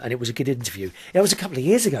 and it was a good interview. It was a couple of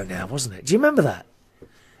years ago now, wasn't it? Do you remember that?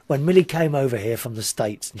 When Millie came over here from the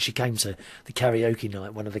States, and she came to the karaoke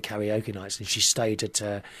night, one of the karaoke nights, and she stayed at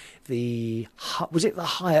was it the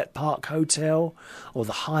Hyatt Park Hotel, or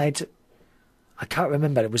the Hyde? I can't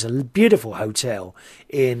remember. It was a beautiful hotel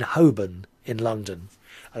in Holborn in London,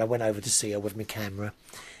 and I went over to see her with my camera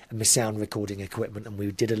and my sound recording equipment, and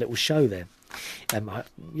we did a little show there.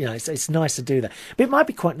 It's nice to do that. But it might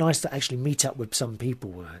be quite nice to actually meet up with some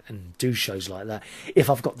people and do shows like that, if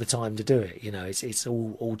I've got the time to do it. It's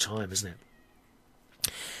all time, isn't it?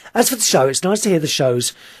 As for the show, it's nice to hear the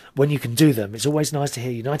shows when you can do them. It's always nice to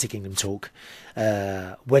hear United Kingdom talk,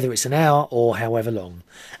 whether it's an hour or however long.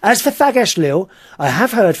 As for Thagash Lil, I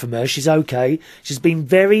have heard from her. She's okay. She's been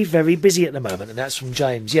very, very busy at the moment, and that's from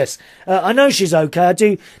James. Yes, I know she's okay. I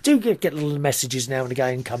do get little messages now and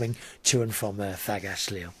again coming to and from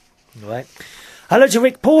Thagash Lil. All right. Hello to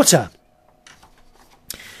Rick Porter,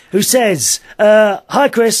 who says, hi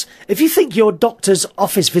Chris, if you think your doctor's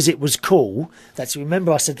office visit was cool,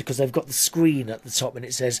 remember I said, because they've got the screen at the top and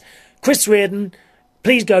it says, Chris Reardon,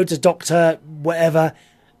 please go to Doctor whatever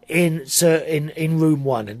in room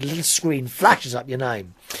 1, and the little screen flashes up your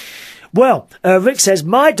name. Well, Rick says,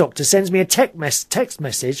 my doctor sends me a text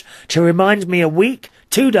message to remind me a week,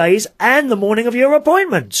 2 days, and the morning of your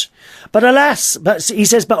appointment. But alas, he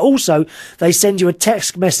says, but also they send you a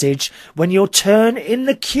text message when your turn in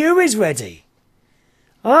the queue is ready.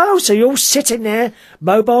 Oh, so you're all sitting there,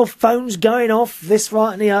 mobile phones going off, this,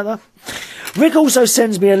 right, and the other. Rick also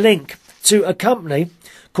sends me a link to a company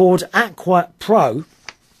called Aqua Pro.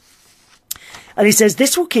 And he says,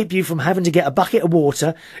 this will keep you from having to get a bucket of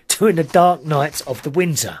water during the dark nights of the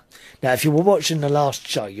winter. Now, if you were watching the last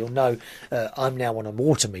show, you'll know I'm now on a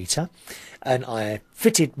water meter, and I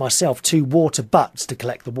fitted myself 2 water butts to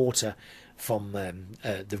collect the water from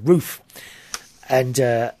the roof. And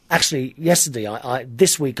actually, yesterday,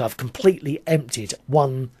 this week, I've completely emptied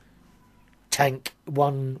one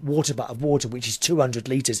water butt of water, which is 200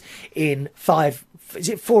 litres, in 4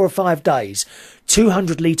 or 5 days.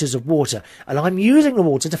 200 litres of water, and I'm using the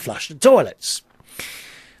water to flush the toilets.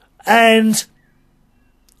 And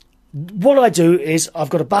what I do is, I've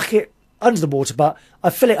got a bucket under the water butt, I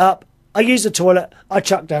fill it up, I use the toilet, I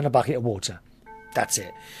chuck down a bucket of water. That's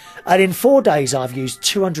it. And in 4 days, I've used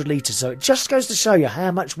 200 litres, so it just goes to show you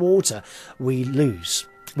how much water we use.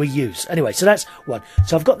 Anyway, so that's one.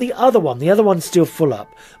 So I've got the other one. The other one's still full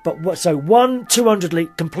up. But so 200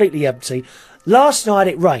 litre, completely empty. Last night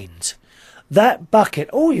it rained. That bucket...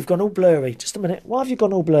 Oh, you've gone all blurry. Just a minute. Why have you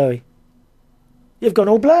gone all blurry? You've gone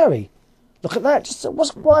all blurry. Look at that.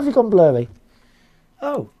 Why have you gone blurry?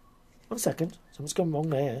 Oh, 1 second. Something's gone wrong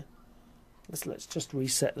there. Let's just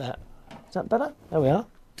reset that. Is that better? There we are.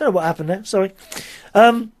 Don't know what happened there. Sorry.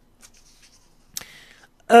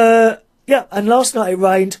 Yeah, and last night it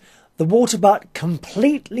rained. The water butt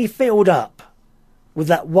completely filled up with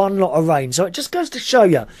that one lot of rain. So it just goes to show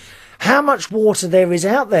you how much water there is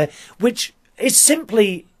out there, which is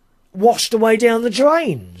simply washed away down the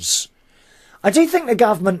drains. I do think the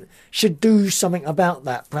government should do something about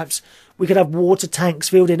that. Perhaps we could have water tanks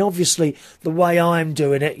filled in. Obviously, the way I'm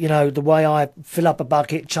doing it, you know, the way I fill up a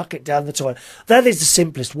bucket, chuck it down the toilet, that is the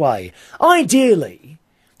simplest way. Ideally,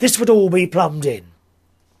 this would all be plumbed in.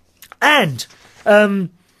 And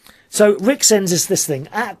so Rick sends us this thing,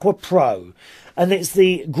 Aqua Pro, and it's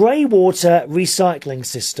the Greywater recycling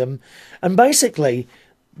system. And basically,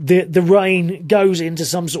 the rain goes into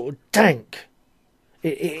some sort of tank.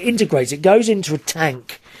 It integrates, it goes into a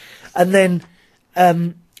tank, and then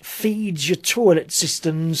feeds your toilet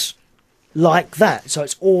systems like that. So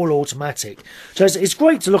it's all automatic. So it's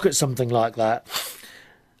great to look at something like that.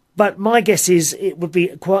 But my guess is it would be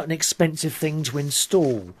quite an expensive thing to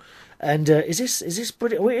install. And is this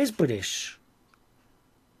British? Oh, it is British.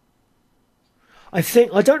 I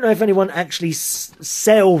don't know if anyone actually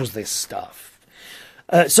sells this stuff.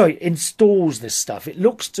 Installs this stuff. It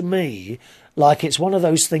looks to me like it's one of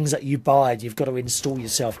those things that you buy and you've got to install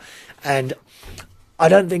yourself. And I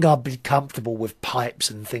don't think I'd be comfortable with pipes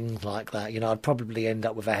and things like that. You know, I'd probably end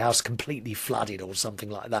up with a house completely flooded or something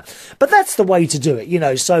like that. But that's the way to do it, you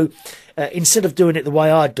know. So instead of doing it the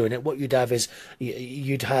way I'm doing it, what you'd have is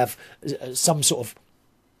you'd have some sort of,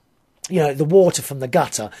 you know, the water from the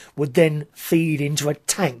gutter would then feed into a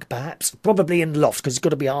tank, perhaps, probably in the loft, because it's got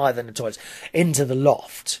to be higher than the toilets, into the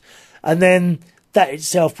loft. And then that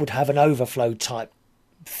itself would have an overflow type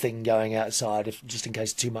thing going outside, just in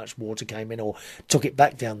case too much water came in or took it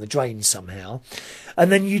back down the drain somehow.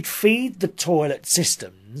 And then you'd feed the toilet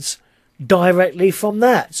systems directly from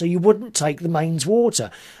that, so you wouldn't take the mains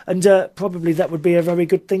water. And probably that would be a very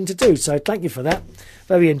good thing to do. So thank you for that.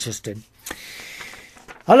 Very interesting.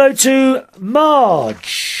 Hello to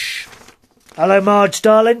Marge. Hello, Marge,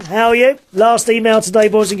 darling. How are you? Last email today,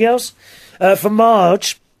 boys and girls, from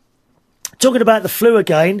Marge. Talking about the flu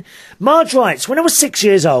again. Marge writes, when I was 6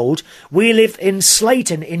 years old, we lived in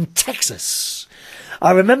Slayton in Texas. I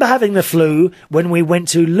remember having the flu when we went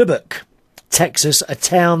to Lubbock, Texas, a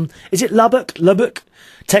town... Is it Lubbock? Lubbock,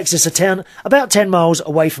 Texas, a town about 10 miles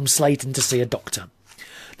away from Slayton to see a doctor.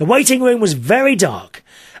 The waiting room was very dark,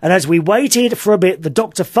 and as we waited for a bit, the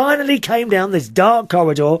doctor finally came down this dark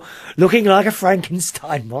corridor looking like a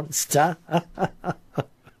Frankenstein monster.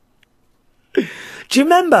 Do you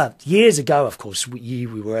remember, years ago, of course, we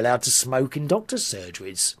were allowed to smoke in doctor's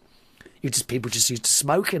surgeries. People just used to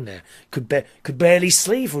smoke in there. Could barely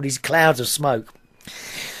sleep for all these clouds of smoke.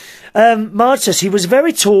 Marge says, he was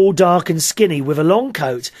very tall, dark and skinny with a long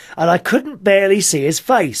coat, and I couldn't barely see his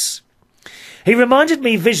face. He reminded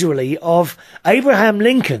me visually of Abraham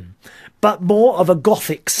Lincoln, but more of a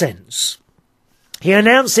Gothic sense. He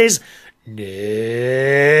announces,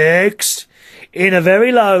 "Next," in a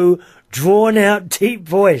very low, drawn-out, deep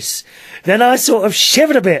voice. Then I sort of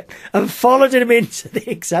shivered a bit and followed him into the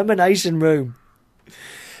examination room.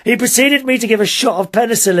 He proceeded me to give a shot of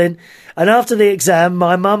penicillin, and after the exam,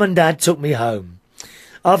 my mum and dad took me home.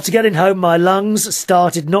 After getting home, my lungs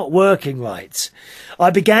started not working right.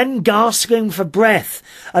 I began gasping for breath,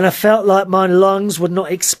 and I felt like my lungs would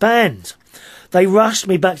not expand. They rushed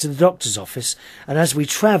me back to the doctor's office, and as we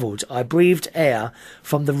travelled, I breathed air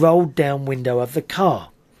from the rolled-down window of the car.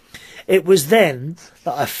 It was then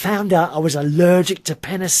that I found out I was allergic to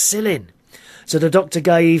penicillin. So the doctor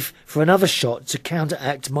gave for another shot to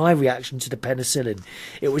counteract my reaction to the penicillin.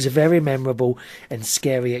 It was a very memorable and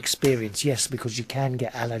scary experience. Yes, because you can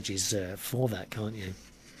get allergies for that, can't you?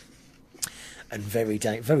 And very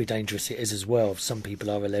dangerous it is as well. Some people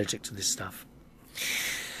are allergic to this stuff.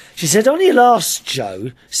 She said, on your last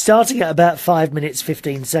show, starting at about 5 minutes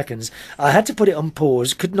 15 seconds, I had to put it on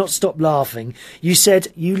pause, could not stop laughing. You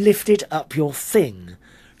said you lifted up your thing.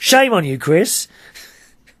 Shame on you, Chris.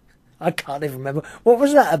 I can't even remember. What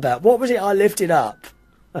was that about? What was it I lifted up?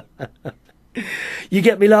 You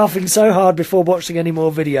get me laughing so hard before watching any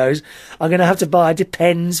more videos, I'm going to have to buy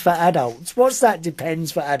Depends for Adults. What's that,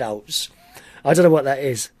 Depends for Adults? I don't know what that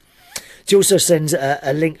is. She also sends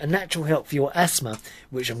a link, a natural help for your asthma,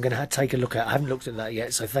 which I'm going to take a look at. I haven't looked at that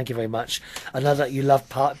yet, so thank you very much. I know that you love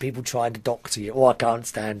people trying to doctor you. Oh, I can't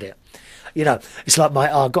stand it. You know, it's like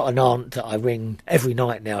I've got an aunt that I ring every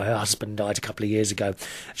night now. Her husband died a couple of years ago.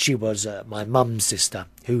 She was my mum's sister,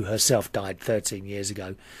 who herself died 13 years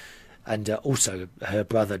ago. And also her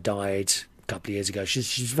brother died a couple of years ago.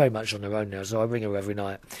 She's very much on her own now, so I ring her every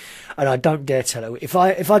night. And I don't dare tell her. If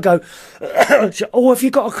I go, oh, have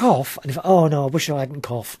you got a cough? And oh, no, I wish I hadn't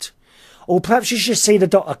coughed. Or perhaps you should see the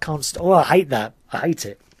doctor. Oh, I hate that. I hate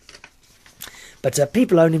it. But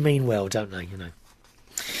people only mean well, don't they, you know.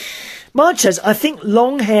 Marge says, I think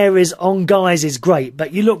long hair is on guys is great,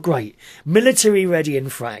 but you look great. Military ready and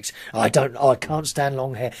fracked. I can't stand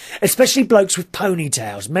long hair. Especially blokes with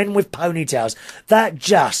ponytails. Men with ponytails. That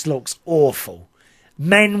just looks awful.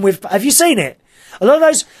 Have you seen it? A lot of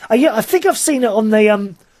those, I think I've seen it on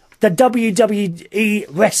the WWE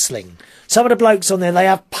wrestling. Some of the blokes on there, they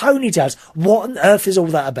have ponytails. What on earth is all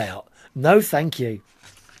that about? No, thank you.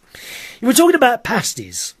 You were talking about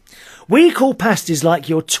pasties. We call pasties like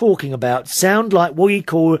you're talking about sound like we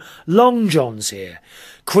call long johns here.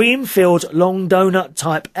 Cream-filled long donut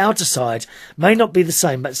type outer side may not be the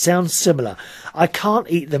same, but sounds similar. I can't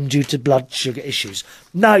eat them due to blood sugar issues.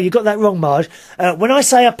 No, you got that wrong, Marge. When I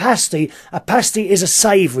say a pasty is a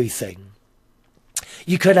savoury thing.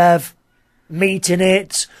 You could have meat in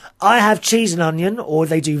it. I have cheese and onion, or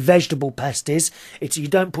they do vegetable pasties. You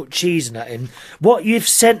don't put cheese in that in. What you've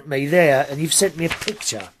sent me there, and you've sent me a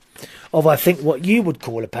picture of, I think, what you would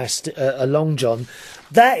call a long john.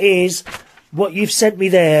 That is what you've sent me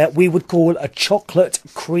there. We would call a chocolate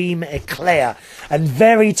cream eclair, and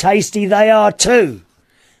very tasty they are too.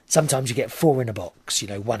 Sometimes you get 4 in a box,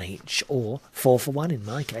 1 each, or 4 for 1 in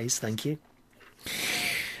my case. Thank you.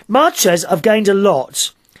 Marge says, I've gained a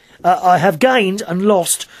lot. I have gained and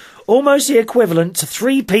lost almost the equivalent to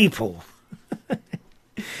 3 people.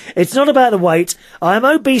 It's not about the weight. I am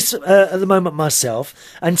obese at the moment myself,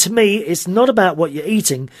 and to me it's not about what you're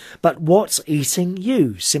eating, but what's eating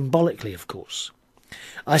you, symbolically of course.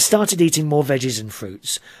 I started eating more veggies and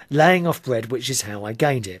fruits, laying off bread, which is how I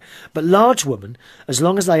gained it. But large women, as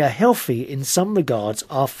long as they are healthy in some regards,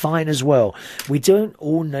 are fine as well. We don't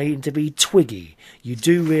all need to be twiggy. You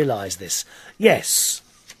do realise this? Yes,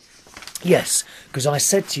 because I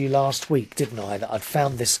said to you last week, didn't I, that I'd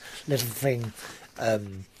found this little thing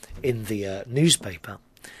in the newspaper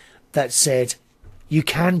that said you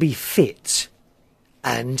can be fit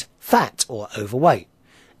and fat or overweight.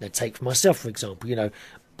 Now, take for myself, for example,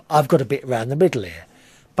 I've got a bit around the middle here,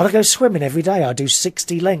 but I go swimming every day. I do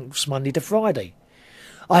 60 lengths Monday to Friday.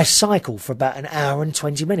 I cycle for about an hour and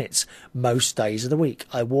 20 minutes most days of the week.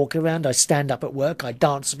 I walk around, I stand up at work, I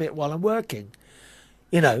dance a bit while I'm working.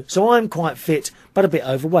 So I'm quite fit, but a bit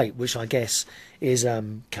overweight, which I guess is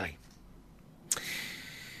okay.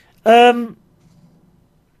 Let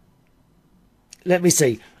me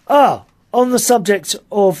see. On the subject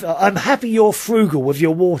of, I'm happy you're frugal with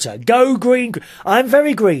your water. Go green. I'm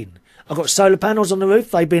very green. I've got solar panels on the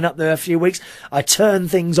roof. They've been up there a few weeks. I turn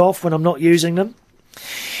things off when I'm not using them.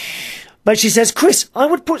 But she says, Chris, I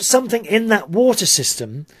would put something in that water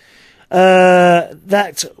system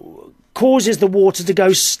that causes the water to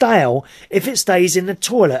go stale if it stays in the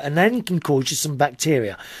toilet, and then can cause you some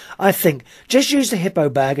bacteria. I think just use the hippo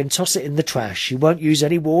bag and toss it in the trash. You won't use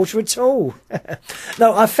any water at all.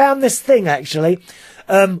 No, I found this thing actually.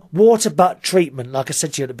 Water butt treatment. Like I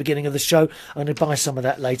said to you at the beginning of the show, I'm going to buy some of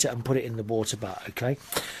that later and put it in the water butt, okay?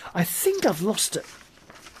 I think I've lost it.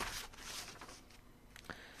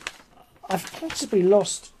 I've possibly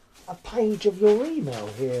lost a page of your email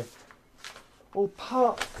here. Or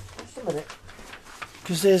part, just a minute,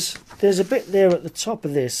 because there's a bit there at the top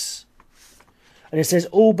of this, and it says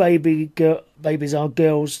all babies are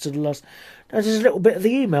girls to the last. Now, there's a little bit of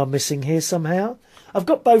the email missing here somehow. I've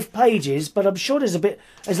got both pages, but I'm sure there's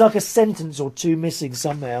like a sentence or 2 missing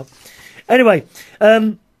somehow. Anyway,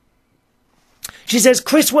 she says,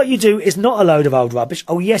 Chris, what you do is not a load of old rubbish.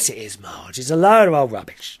 Oh yes it is, Marge, it's a load of old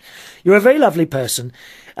rubbish. You're a very lovely person,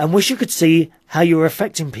 and wish you could see how you're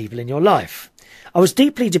affecting people in your life. I was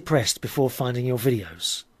deeply depressed before finding your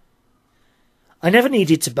videos. I never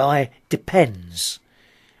needed to buy Depends,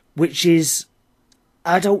 which is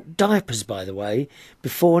adult diapers, by the way,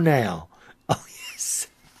 before now. Oh, yes.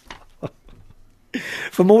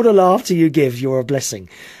 From all the laughter you give, you're a blessing.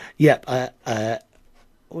 Yep,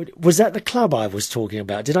 was that the club I was talking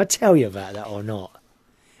about? Did I tell you about that or not?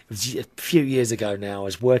 It was a few years ago now. I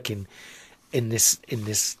was working in this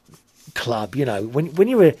club,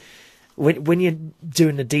 when you're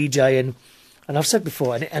doing the DJ, and I've said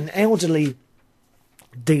before, an elderly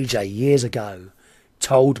DJ years ago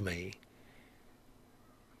told me,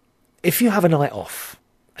 if you have a night off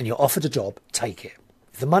and you're offered a job, take it.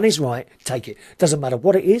 If the money's right, take it. Doesn't matter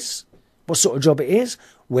what it is, what sort of job it is,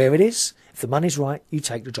 where it is. If the money's right, you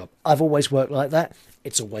take the job. I've always worked like that.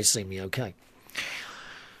 It's always seen me okay.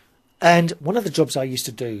 And one of the jobs I used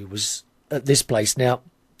to do was at this place. Now,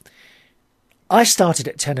 I started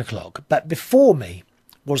at 10 o'clock, but before me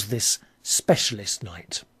was this specialist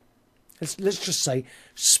night. Let's just say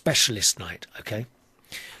specialist night, okay?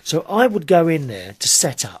 So I would go in there to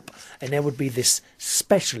set up, and there would be this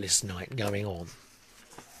specialist night going on.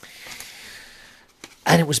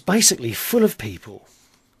 And it was basically full of people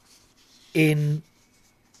in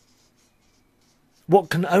what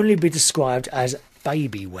can only be described as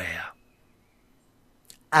baby wear.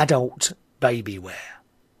 Adult baby wear.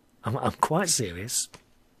 I'm quite serious.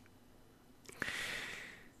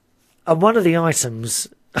 And one of the items,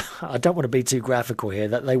 I don't want to be too graphical here,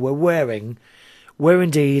 that they were wearing were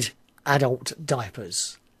indeed adult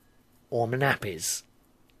diapers or nappies.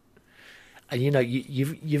 And, you know,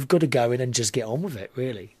 you've got to go in and just get on with it,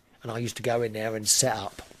 really. And I used to go in there and set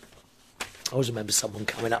up. I always remember someone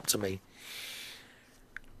coming up to me.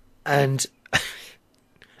 And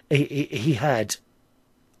he had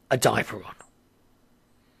a diaper on.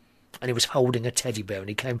 And he was holding a teddy bear. And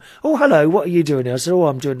he came, "Oh, hello, what are you doing here?" I said, "Oh,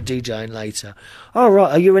 I'm doing DJing later." "Oh,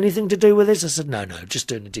 right, are you anything to do with this?" I said, No, just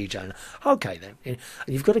doing the DJing." "Okay, then." And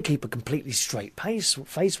you've got to keep a completely straight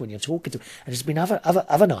face when you're talking to him. And there's been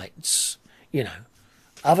other nights, you know,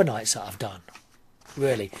 other nights that I've done,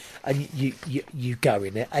 really. And you go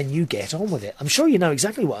in there and you get on with it. I'm sure you know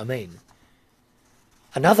exactly what I mean.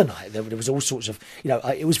 Another night, there was all sorts of, you know,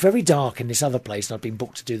 it was very dark in this other place, and I'd been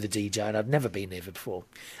booked to do the DJ, and I'd never been there before.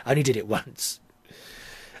 I only did it once.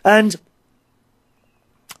 And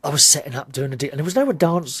I was setting up doing a DJ, and there was no one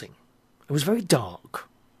dancing. It was very dark.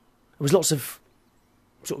 There was lots of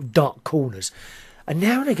sort of dark corners. And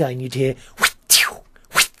now and again you'd hear,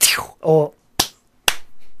 or,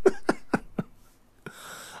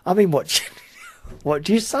 I mean, what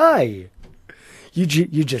do you say? You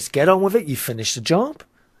just get on with it, you finish the job,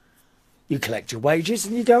 you collect your wages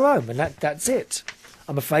and you go home, and that's it.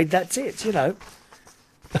 I'm afraid that's it, you know.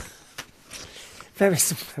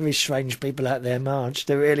 Some very strange people out there, Marge,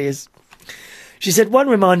 there really is. She said, "One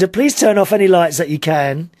reminder, please turn off any lights that you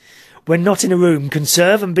can. When not in a room,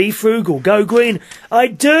 conserve and be frugal. Go green." I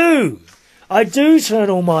do turn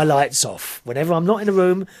all my lights off. Whenever I'm not in a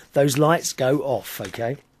room, those lights go off,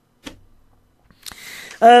 okay?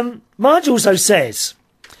 Marge also says,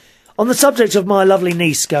 on the subject of my lovely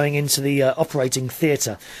niece going into the operating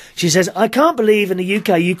theatre, she says, "I can't believe in the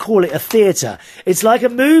UK you call it a theatre. It's like a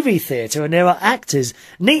movie theatre and there are actors.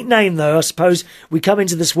 Neat name though, I suppose. We come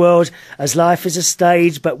into this world as life is a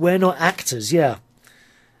stage, but we're not actors." Yeah.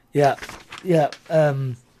 Yes,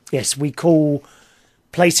 we call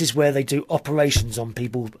places where they do operations on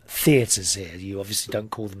people theatres here. You obviously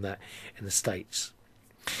don't call them that in the States.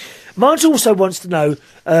 Marge also wants to know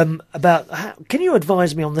about can you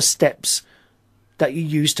advise me on the steps that you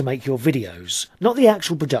use to make your videos? Not the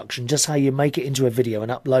actual production, just how you make it into a video and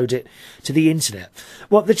upload it to the internet.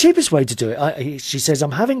 Well, the cheapest way to do it, she says,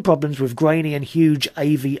 "I'm having problems with grainy and huge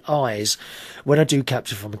AV eyes when I do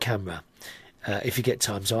capture from a camera." If you get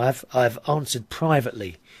time. So I've answered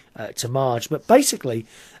privately to Marge. But basically,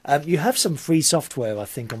 you have some free software, I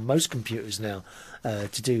think, on most computers now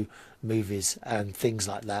to do movies and things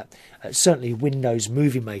like that. Certainly Windows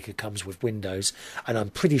Movie Maker comes with Windows, and I'm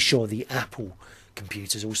pretty sure the Apple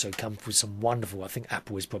computers also come with some wonderful, I think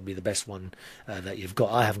Apple is probably the best one that you've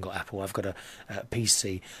got. I haven't got Apple, I've got a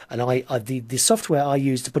PC, and the software I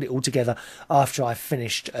use to put it all together after I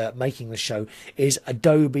finished making the show is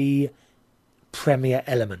Adobe Premiere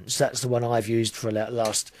Elements. That's the one I've used for the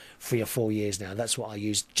last 3 or 4 years now. That's what I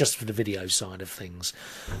use just for the video side of things.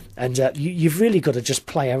 And you've really got to just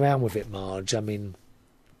play around with it, Marge. I mean,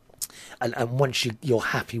 and once you're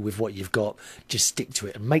happy with what you've got, just stick to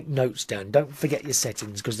it and make notes down. Don't forget your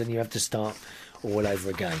settings, because then you have to start all over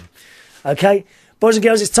again. Okay, boys and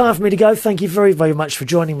girls, it's time for me to go. Thank you very, very much for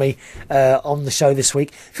joining me on the show this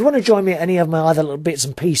week. If you want to join me at any of my other little bits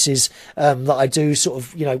and pieces that I do, sort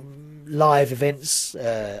of, you know, live events,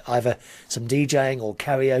 either some DJing or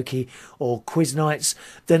karaoke or quiz nights,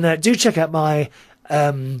 then do check out my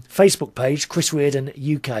Facebook page, Chris Reardon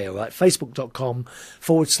UK, all right?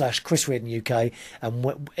 Facebook.com/Chris Reardon UK.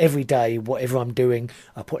 And every day, whatever I'm doing,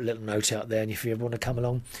 I put a little note out there. And if you ever want to come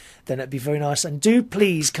along, then it'd be very nice. And do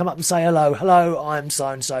please come up and say hello. Hello, I'm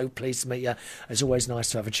so-and-so. Pleased to meet you. It's always nice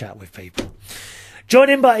to have a chat with people. Join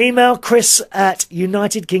in by email.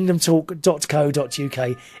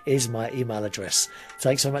 chris@unitedkingdomtalk.co.uk is my email address.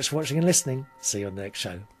 Thanks so much for watching and listening. See you on the next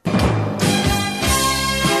show.